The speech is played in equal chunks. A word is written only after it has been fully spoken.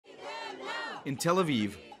In Tel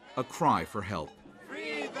Aviv, a cry for help.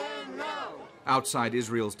 Free them now. Outside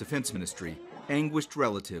Israel's defense ministry, anguished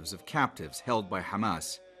relatives of captives held by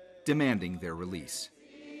Hamas demanding their release.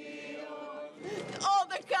 All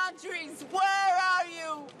the countries, where are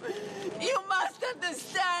you? You must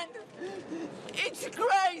understand. It's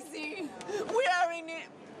crazy. We are in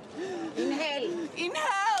hell. In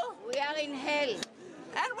hell. We are in hell.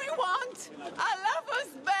 And we want our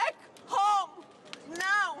lovers back home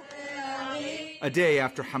now. A day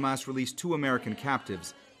after Hamas released 2 American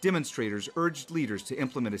captives, demonstrators urged leaders to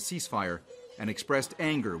implement a ceasefire and expressed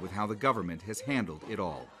anger with how the government has handled it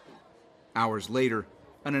all. Hours later,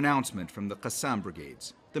 an announcement from the Qassam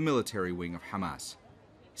Brigades, the military wing of Hamas,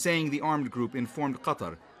 saying the armed group informed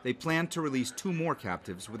Qatar they planned to release 2 more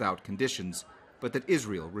captives without conditions, but that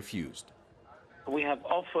Israel refused. We have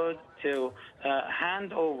offered to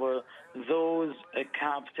hand over those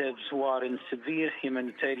captives who are in severe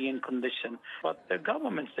humanitarian condition. But their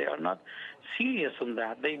governments, they are not serious on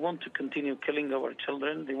that. They want to continue killing our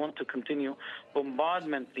children. They want to continue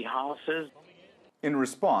bombardment the houses. In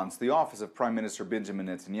response, the office of Prime Minister Benjamin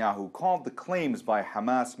Netanyahu called the claims by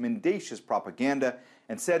Hamas mendacious propaganda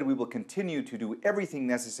and said we will continue to do everything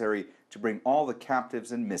necessary to bring all the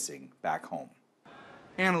captives and missing back home.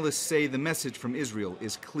 Analysts say the message from Israel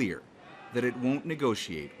is clear, that it won't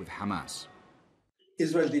negotiate with Hamas.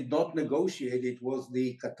 Israel did not negotiate. It was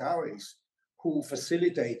the Qataris who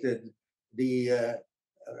facilitated the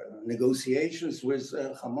negotiations with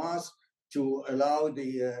Hamas to allow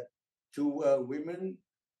the 2 women,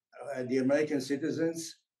 the American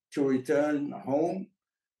citizens, to return home.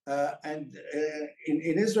 And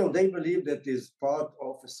in Israel, they believe that is part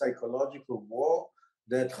of a psychological war,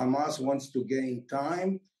 that Hamas wants to gain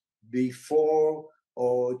time before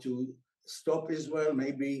or to stop Israel,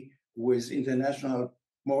 maybe with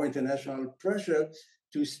more international pressure,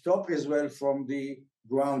 to stop Israel from the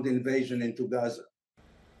ground invasion into Gaza.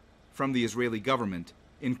 From the Israeli government,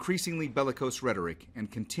 increasingly bellicose rhetoric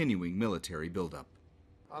and continuing military buildup.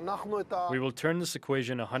 We will turn this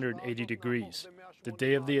equation 180 degrees. The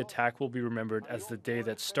day of the attack will be remembered as the day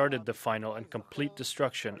that started the final and complete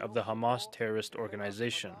destruction of the Hamas terrorist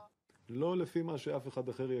organization.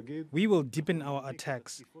 We will deepen our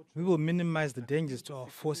attacks. We will minimize the dangers to our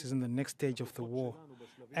forces in the next stage of the war.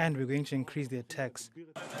 And we're going to increase the attacks.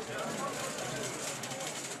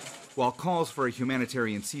 While calls for a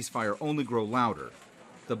humanitarian ceasefire only grow louder,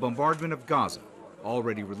 the bombardment of Gaza,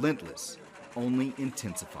 already relentless, only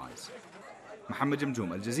intensifies. Mohammed,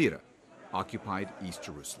 Jamjoom, Al Jazeera, occupied East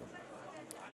Jerusalem.